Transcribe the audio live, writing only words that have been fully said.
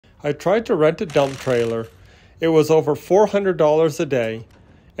I tried to rent a dump trailer. It was over $400 a day,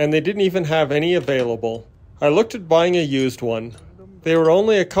 and they didn't even have any available. I looked at buying a used one. They were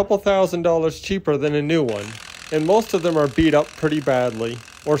only a couple $1,000s cheaper than a new one, and most of them are beat up pretty badly,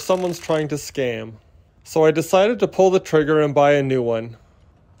 or someone's trying to scam. So I decided to pull the trigger and buy a new one.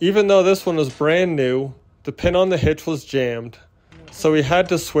 Even though this one was brand new, the pin on the hitch was jammed, so we had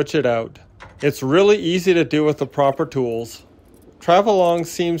to switch it out. It's really easy to do with the proper tools. Travelong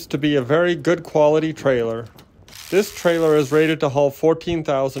seems to be a very good quality trailer. This trailer is rated to haul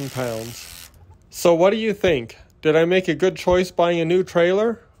 14,000 pounds. So what do you think? Did I make a good choice buying a new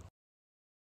trailer?